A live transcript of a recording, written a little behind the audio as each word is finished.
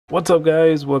What's up,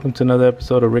 guys? Welcome to another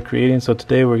episode of Rick Creating. So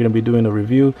today we're going to be doing a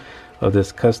review of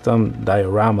this custom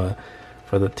diorama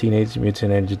for the Teenage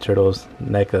Mutant Ninja Turtles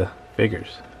NECA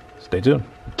figures. Stay tuned.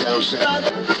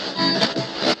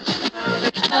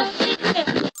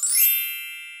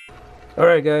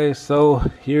 Alright guys, so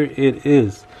here it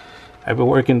is. I've been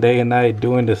working day and night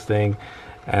doing this thing,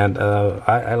 and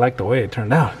I like the way it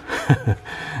turned out.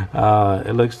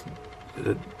 It looks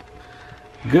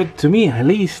good to me, at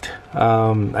least.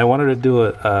 I wanted to do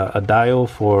a dial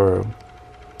for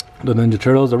the Ninja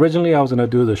Turtles. Originally I was going to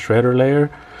do the shredder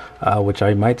layer, which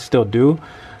I might still do,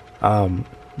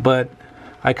 but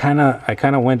I kind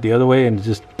of went the other way and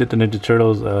just did the Ninja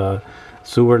Turtles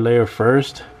sewer layer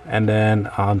first, and then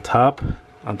on top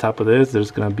of this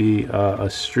there's going to be a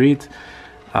street.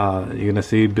 You're going to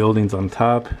see buildings on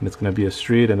top, and it's going to be a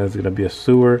street, and there's going to be a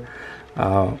sewer,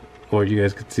 or you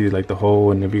guys could see like the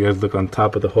hole. And if you guys look on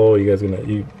top of the hole, you guys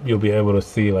you'll be able to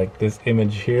see like this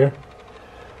image here.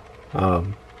 But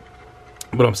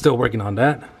I'm still working on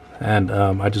that, and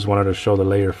I just wanted to show the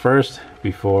layer first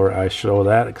before I show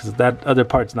that, because that other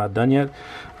part's not done yet.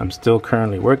 I'm still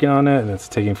currently working on it, and it's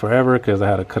taking forever because I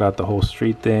had to cut out the whole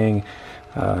street thing,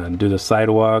 and do the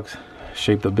sidewalks,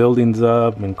 shape the buildings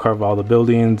up, and carve all the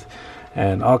buildings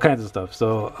and all kinds of stuff.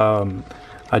 So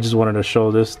I just wanted to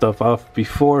show this stuff off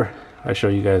before I show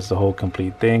you guys the whole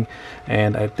complete thing,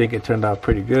 and I think it turned out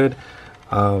pretty good.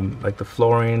 Like the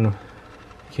flooring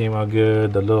came out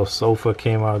good, the little sofa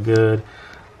came out good,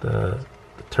 the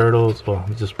turtles, well,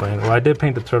 I'm just playing. Well, I did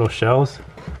paint the turtle shells,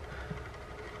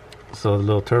 so the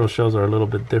little turtle shells are a little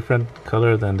bit different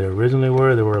color than they originally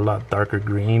were. They were a lot darker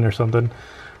green or something.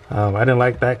 I didn't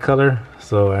like that color,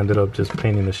 so I ended up just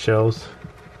painting the shells.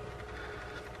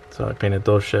 So I painted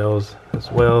those shells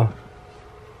as well.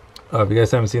 If you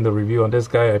guys haven't seen the review on this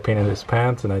guy, I painted his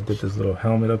pants, and I did this little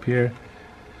helmet up here.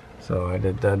 So I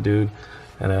did that dude,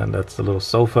 and then that's the little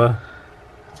sofa,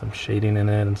 some shading in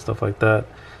it and stuff like that.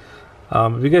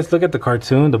 If you guys look at the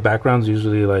cartoon, the background's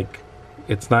usually like,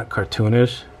 it's not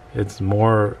cartoonish, it's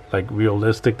more like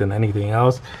realistic than anything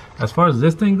else. As far as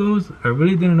this thing goes, I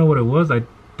really didn't know what it was. I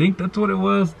think that's what it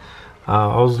was.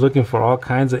 I was looking for all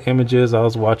kinds of images. I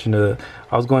was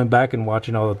going back and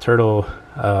watching all the turtle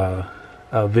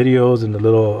videos and the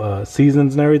little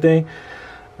seasons and everything,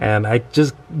 and I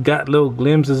just got little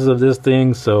glimpses of this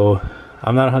thing. So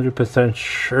I'm not 100%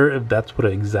 sure if that's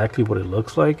exactly what it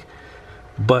looks like,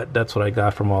 but that's what I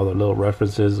got from all the little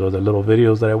references or the little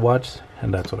videos that I watched,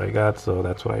 and that's what I got. So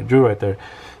that's what I drew right there.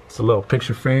 It's a little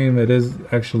picture frame. It is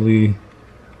actually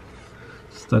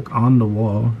stuck on the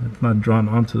wall. It's not drawn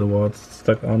onto the wall, it's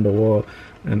stuck on the wall.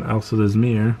 And also this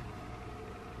mirror,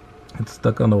 it's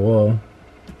stuck on the wall.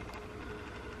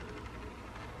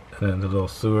 And then the little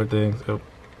sewer things. Oh,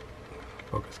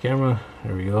 focus camera,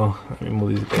 there we go. Let me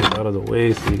move these guys out of the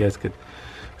way so you guys could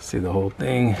see the whole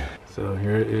thing. So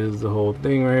here is the whole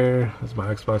thing right here. That's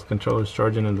my Xbox controllers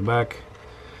charging in the back.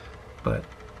 But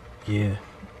yeah,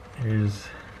 here's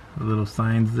the little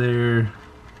signs there.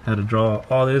 Had to draw.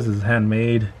 All this is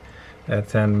handmade.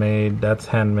 That's handmade. That's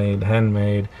handmade.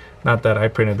 Handmade. Not that I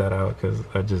printed that out, because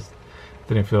I just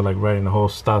didn't feel like writing the whole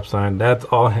stop sign. That's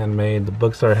all handmade. The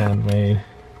books are handmade.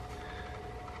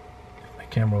 The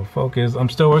camera will focus. I'm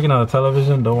still working on the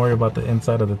television. Don't worry about the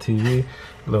inside of the TV.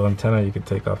 Little antenna. You can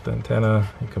take off the antenna.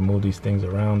 You can move these things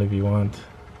around if you want.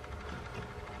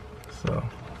 So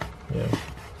yeah.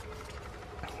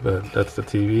 But that's the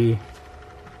TV.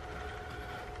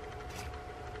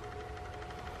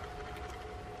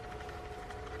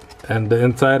 And the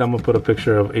inside, I'm gonna put a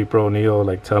picture of April O'Neil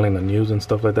like telling the news and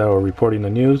stuff like that, or reporting the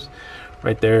news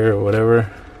right there or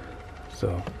whatever.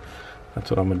 So that's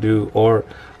what I'm gonna do. Or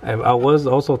I was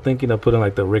also thinking of putting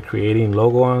like the Rick Creating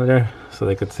logo on there, so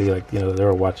they could see, like, you know, they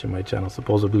were watching my channel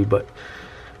supposedly, but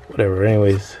whatever.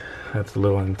 Anyways, that's the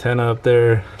little antenna up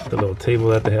there, the little table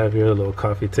that they have here, the little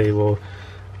coffee table.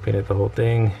 Painted the whole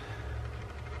thing.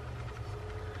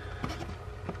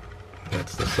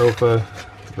 That's the sofa,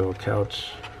 the little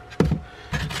couch.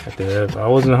 I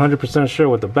wasn't 100% sure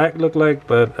what the back looked like,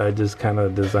 but I just kind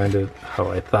of designed it how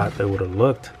I thought it would have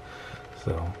looked.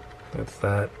 So that's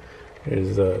that.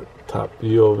 Here's a top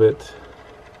view of it.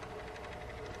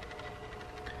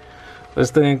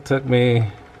 This thing took me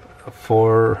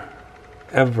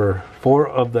forever, 4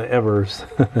 of the evers.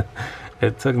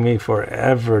 It took me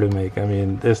forever to make. I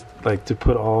mean, this, like, to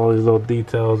put all these little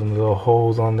details and little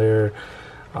holes on there,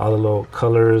 all the little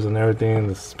colors and everything,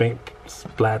 the paint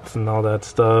splats and all that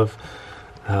stuff.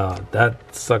 That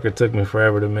sucker took me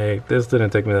forever to make. This didn't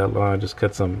take me that long. I just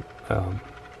cut some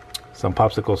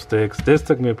popsicle sticks. This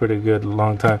took me a pretty good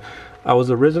long time. I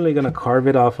was originally gonna carve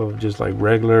it off of just like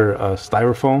regular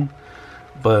styrofoam,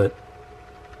 but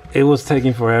it was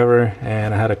taking forever,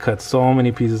 and I had to cut so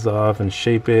many pieces off and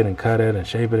shape it and cut it and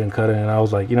shape it and cut it, and I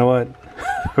was like, you know what,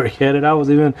 forget it. I was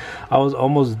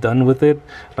almost done with it.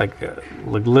 Like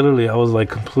literally I was like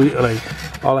complete, like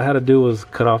all I had to do was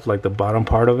cut off like the bottom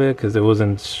part of it because it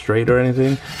wasn't straight or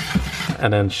anything,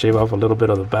 and then shave off a little bit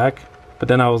of the back. But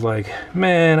then I was like,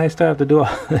 man, I still have to do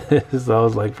all this. So I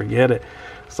was like, forget it.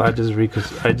 So I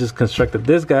just constructed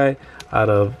this guy out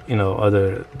of, you know,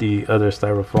 the other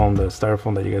styrofoam, the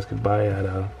styrofoam that you guys could buy at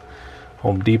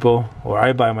Home Depot, or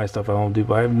I buy my stuff at Home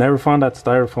Depot. I've never found that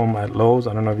styrofoam at Lowe's.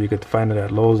 I don't know if you could find it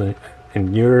at Lowe's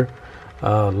in your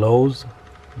Lowe's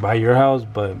by your house,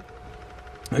 but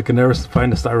I can never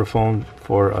find the styrofoam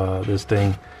for this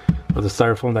thing, or the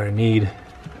styrofoam that I need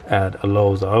at a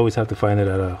Lowe's. I always have to find it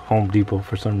at a Home Depot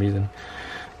for some reason.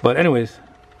 But anyways,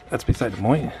 that's beside the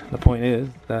point. The point is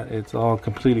that it's all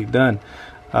completely done.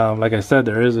 Like I said,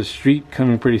 there is a street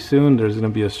coming pretty soon. There's going to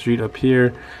be a street up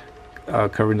here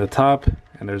covering the top,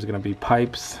 and there's going to be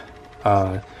pipes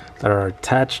that are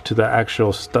attached to the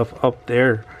actual stuff up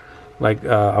there. Like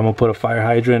I'm going to put a fire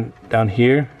hydrant down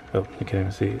here. Oh, you can't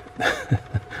even see it.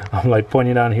 I'm like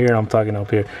pointing down here and I'm talking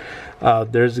up here.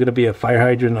 There's going to be a fire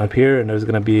hydrant up here, and there's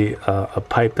going to be a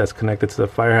pipe that's connected to the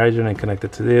fire hydrant and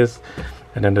connected to this.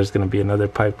 And then there's going to be another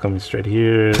pipe coming straight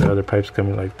here, other pipes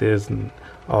coming like this, and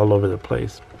all over the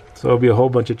place. So it'll be a whole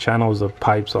bunch of channels of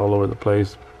pipes all over the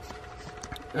place.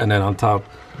 And then on top,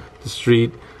 the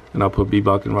street, and I'll put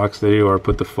B-block and Rocksteady, or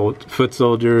put the foot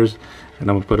soldiers, and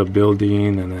I'm going to put a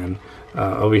building. And then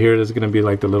over here, there's going to be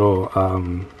like the little,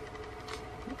 on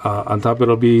top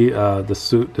it'll be the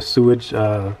sewage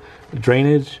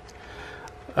drainage,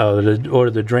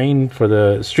 or the drain for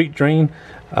the street drain.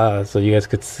 So you guys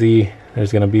could see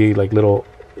there's gonna be like little,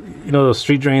 you know, those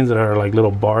street drains that are like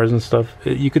little bars and stuff.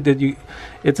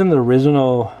 It's in the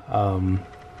original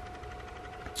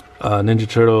Ninja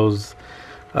Turtles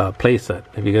playset.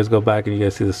 If you guys go back and you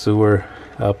guys see the sewer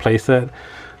playset,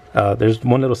 there's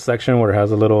one little section where it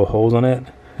has a little holes on it.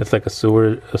 It's like a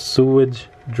sewage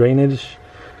drainage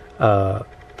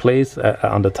place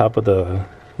on the top of the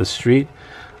street.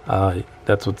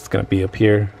 That's what's gonna be up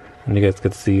here, and you guys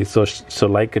could see, so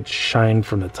light could shine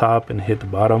from the top and hit the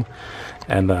bottom.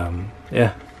 And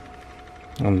yeah,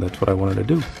 and that's what I wanted to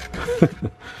do.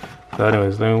 So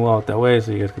anyways, let me walk that way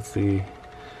so you guys could see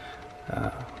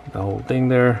the whole thing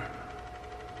there.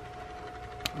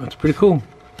 That's pretty cool.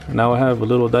 Now I have a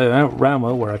little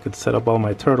diorama where I could set up all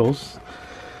my turtles,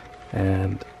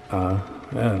 and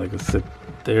yeah, I could sit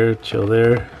there, chill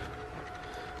there,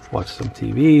 watch some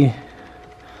TV.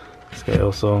 This guy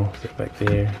also sit back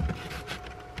there,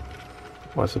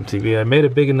 watch some TV. I made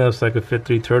it big enough so I could fit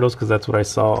 3 turtles, because that's what I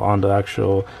saw on the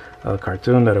actual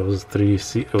cartoon, that it was a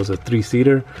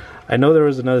 3-seater. I know there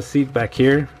was another seat back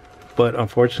here, but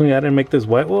unfortunately I didn't make this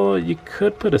wide. Well, you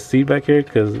could put a seat back here,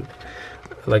 because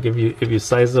like if you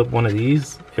size up one of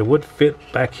these, it would fit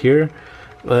back here.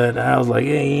 But I was like,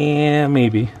 yeah,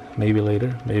 maybe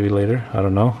later, I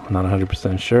don't know, I'm not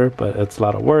 100% sure, but it's a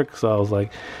lot of work. So I was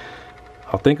like,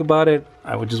 I'll think about it.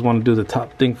 I would just want to do the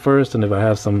top thing first, and if I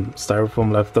have some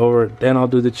styrofoam left over, then I'll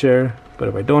do the chair. But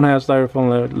if I don't have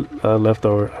styrofoam left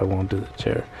over, I won't do the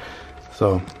chair.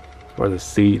 So, or the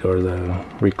seat, or the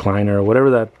recliner, or whatever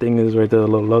that thing is right there, the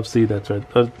little love seat. That's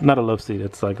right. Not a love seat.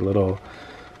 It's like a little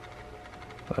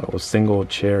single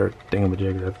chair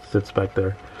thingamajig that sits back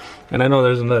there. And I know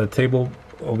there's another table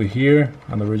over here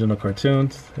on the original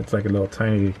cartoons. It's like a little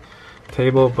tiny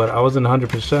table, but I wasn't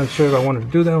 100% sure if I wanted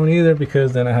to do that one either,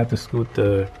 because then I had to scoot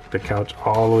the couch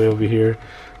all the way over here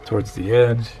towards the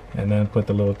edge, and then put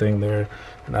the little thing there,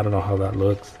 and I don't know how that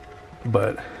looks,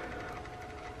 but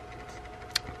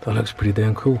that looks pretty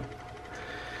damn cool.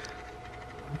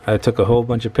 I took a whole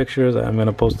bunch of pictures. I'm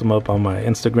gonna post them up on my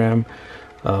Instagram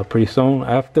pretty soon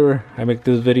after I make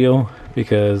this video,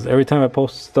 because every time I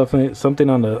post something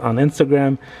on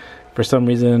Instagram, for some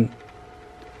reason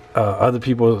other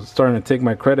people are starting to take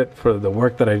my credit for the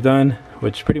work that I've done,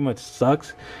 which pretty much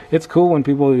sucks. It's cool when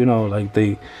people, you know, like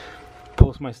they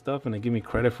post my stuff and they give me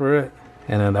credit for it,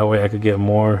 and then that way I could get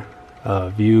more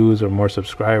views, or more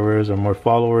subscribers, or more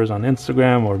followers on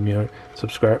Instagram, or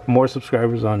more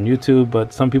subscribers on YouTube.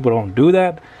 But some people don't do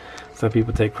that. Some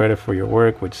people take credit for your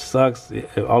work, which sucks.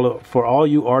 For all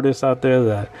you artists out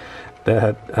there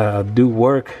that do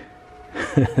work,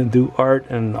 do art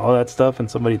and all that stuff, and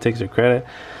somebody takes your credit,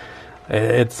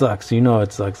 it sucks. You know,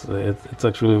 it sucks. It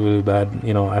sucks really, really bad.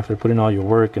 You know, after putting all your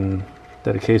work and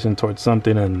dedication towards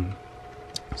something, and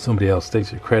somebody else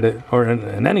takes your credit, or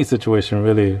in any situation,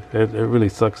 really, it really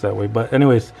sucks that way. But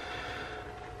anyways,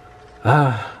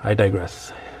 I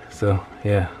digress. So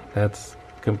yeah, that's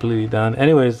completely done.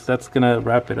 Anyways, that's gonna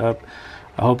wrap it up.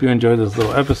 I hope you enjoyed this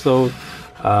little episode.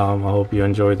 I hope you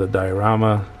enjoyed the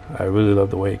diorama. I really love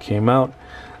the way it came out.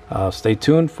 Stay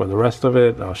tuned for the rest of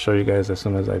it. I'll show you guys as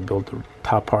soon as I build the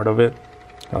top part of it.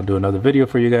 I'll do another video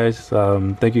for you guys.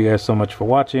 Thank you guys so much for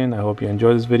watching. I hope you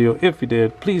enjoyed this video. If you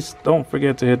did, please don't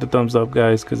forget to hit the thumbs up,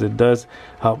 guys, because it does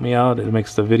help me out. It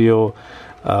makes the video,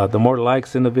 the more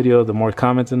likes in the video, the more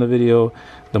comments in the video,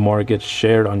 the more it gets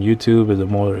shared on YouTube, and the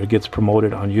more it gets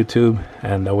promoted on YouTube,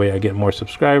 and that way I get more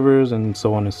subscribers and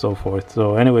so on and so forth.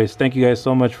 So anyways, thank you guys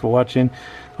so much for watching.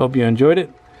 Hope you enjoyed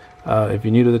it. If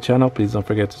you're new to the channel, please don't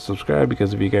forget to subscribe,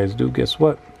 because if you guys do, guess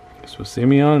what? Guess we'll see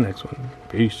me on the next one.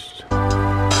 Peace.